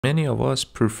Many of us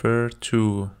prefer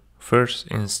to first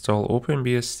install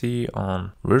OpenBSD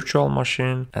on virtual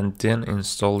machine and then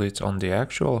install it on the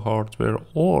actual hardware,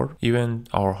 or even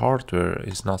our hardware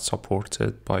is not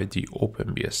supported by the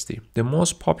OpenBSD. The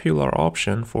most popular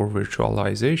option for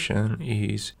virtualization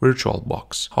is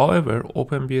VirtualBox. However,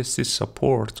 OpenBSD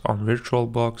support on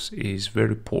VirtualBox is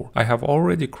very poor. I have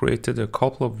already created a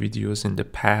couple of videos in the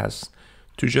past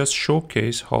to just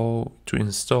showcase how to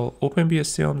install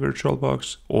OpenBSD on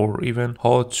VirtualBox, or even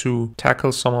how to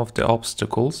tackle some of the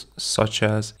obstacles such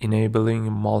as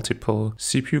enabling multiple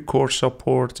CPU core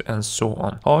support and so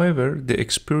on. However, the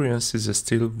experience is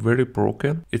still very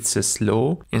broken. It's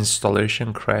slow,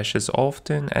 installation crashes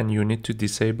often, and you need to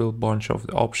disable a bunch of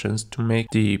the options to make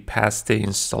the past the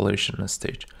installation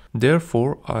stage.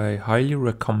 Therefore, I highly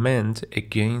recommend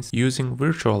against using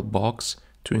VirtualBox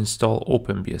to install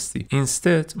OpenBSD.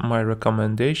 Instead, my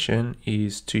recommendation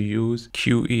is to use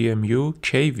QEMU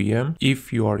KVM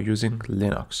if you are using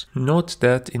Linux. Note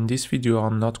that in this video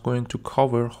I'm not going to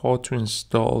cover how to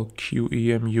install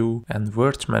QEMU and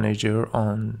Virt Manager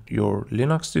on your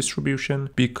Linux distribution,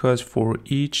 because for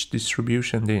each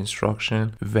distribution the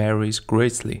instruction varies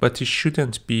greatly, but it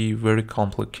shouldn't be very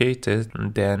complicated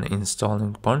than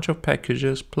installing a bunch of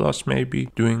packages plus maybe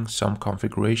doing some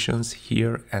configurations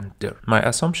here and there.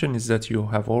 My assumption is that you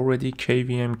have already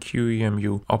KVM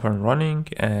QEMU up and running,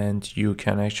 and you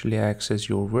can actually access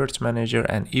your Virt Manager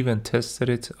and even test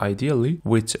it ideally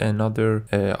with another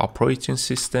operating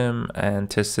system and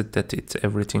test it that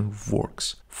everything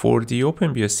works. For the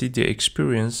OpenBSD, the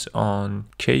experience on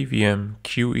KVM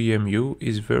QEMU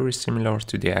is very similar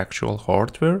to the actual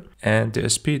hardware, and the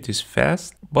speed is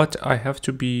fast, but I have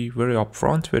to be very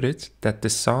upfront with it that the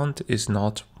sound is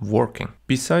not working.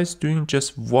 Besides doing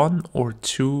just one or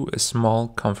two small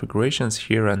configurations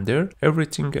here and there,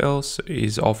 everything else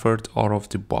is offered out of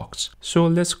the box. So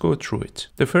let's go through it.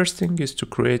 The first thing is to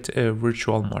create a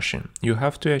virtual machine. You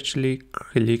have to actually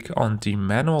click on the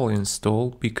manual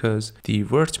install because the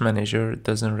Virt Manager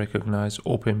doesn't recognize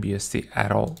OpenBSD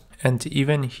at all. And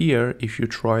even here, if you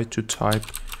try to type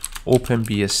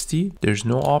OpenBSD, there's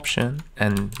no option,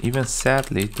 and even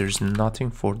sadly there's nothing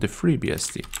for the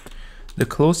FreeBSD. The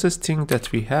closest thing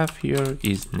that we have here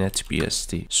is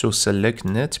NetBSD. So select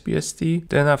NetBSD,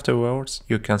 then afterwards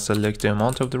you can select the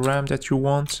amount of the RAM that you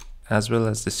want as well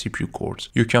as the CPU cores.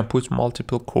 You can put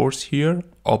multiple cores here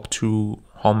up to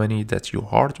how many that your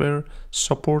hardware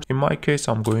support. In my case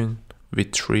I'm going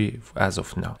with 3 as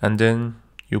of now. And then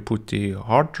you put the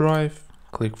hard drive,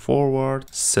 click forward,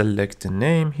 select the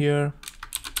name here.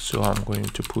 So I'm going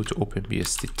to put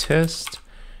OpenBSD test.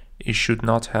 It should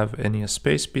not have any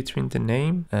space between the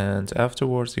name, and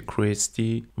afterwards it creates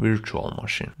the virtual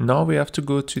machine. Now we have to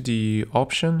go to the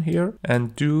option here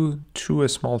and do 2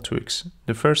 small tweaks.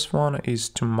 The first one is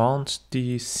to mount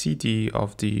the CD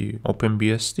of the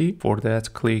OpenBSD. For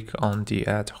that, click on the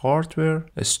add hardware,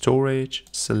 storage,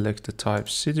 select the type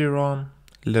CD-ROM,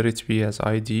 let it be as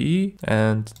IDE,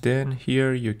 and then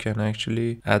here you can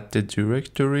actually add the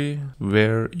directory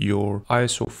where your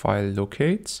ISO file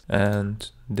locates, and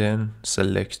then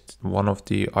select one of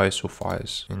the ISO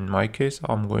files. In my case,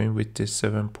 I'm going with the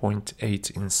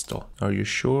 7.8 install. Are you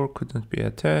sure couldn't be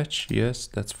attached? Yes,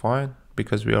 that's fine,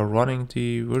 because we are running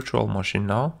the virtual machine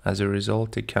now. As a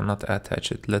result, it cannot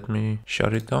attach it. Let me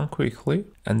shut it down quickly.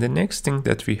 And the next thing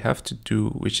that we have to do,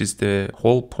 which is the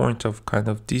whole point of kind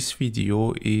of this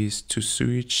video, is to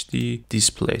switch the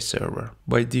display server.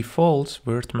 By default,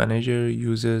 Virt Manager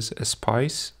uses a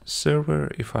Spice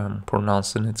server, if I'm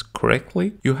pronouncing it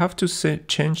correctly. You have to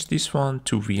change this one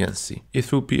to VNC.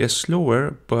 It will be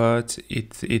slower, but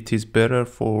it is better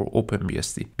for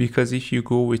OpenBSD, because if you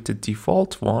go with the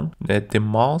default one, the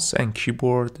mouse and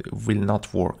keyboard will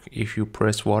not work. If you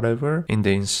press whatever in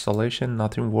the installation,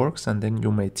 nothing works, and then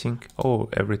you may think, oh,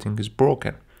 everything is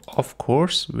broken. Of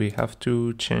course, we have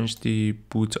to change the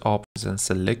boot options and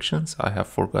selections. I have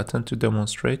forgotten to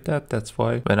demonstrate that. That's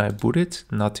why when I boot it,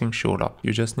 nothing showed up.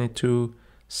 You just need to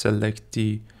select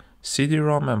the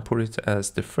CD-ROM and put it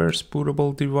as the first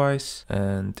bootable device.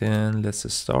 And then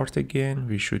let's start again.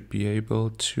 We should be able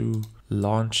to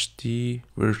launch the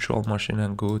virtual machine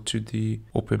and go to the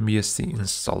OpenBSD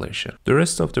installation. The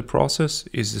rest of the process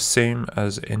is the same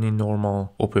as any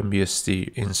normal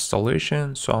OpenBSD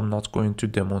installation, so I'm not going to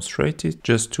demonstrate it.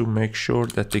 Just to make sure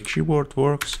that the keyboard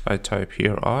works, I type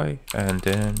here I, and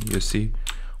then you see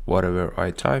whatever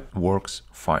I type works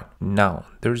fine. Now,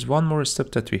 there's one more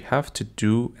step that we have to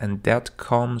do, and that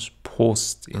comes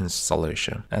post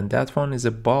installation. And that one is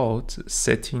about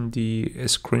setting the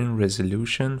screen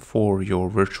resolution for your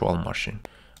virtual machine.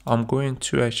 I'm going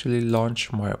to actually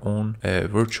launch my own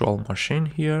virtual machine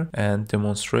here and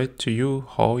demonstrate to you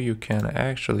how you can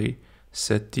actually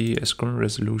set the screen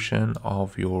resolution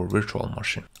of your virtual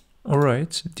machine.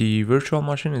 Alright, the virtual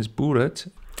machine is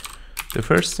booted. The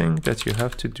first thing that you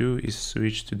have to do is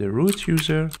switch to the root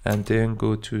user and then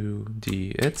go to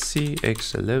the etc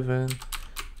x11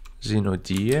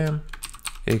 xenodm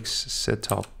x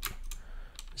setup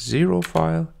 0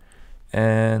 file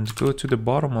and go to the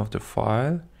bottom of the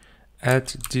file,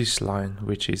 add this line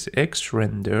which is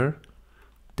xrender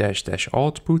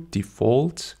 --output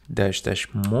default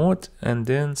 --mode and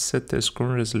then set the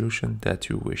screen resolution that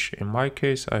you wish. In my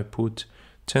case I put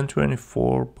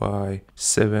 1024 by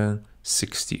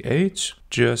 768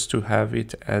 just to have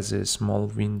it as a small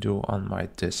window on my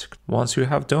disk. Once you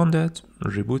have done that,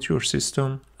 reboot your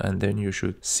system and then you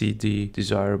should see the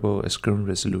desirable screen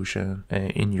resolution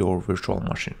in your virtual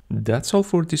machine. That's all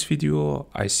for this video.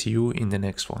 I see you in the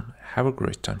next one. Have a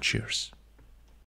great time. Cheers.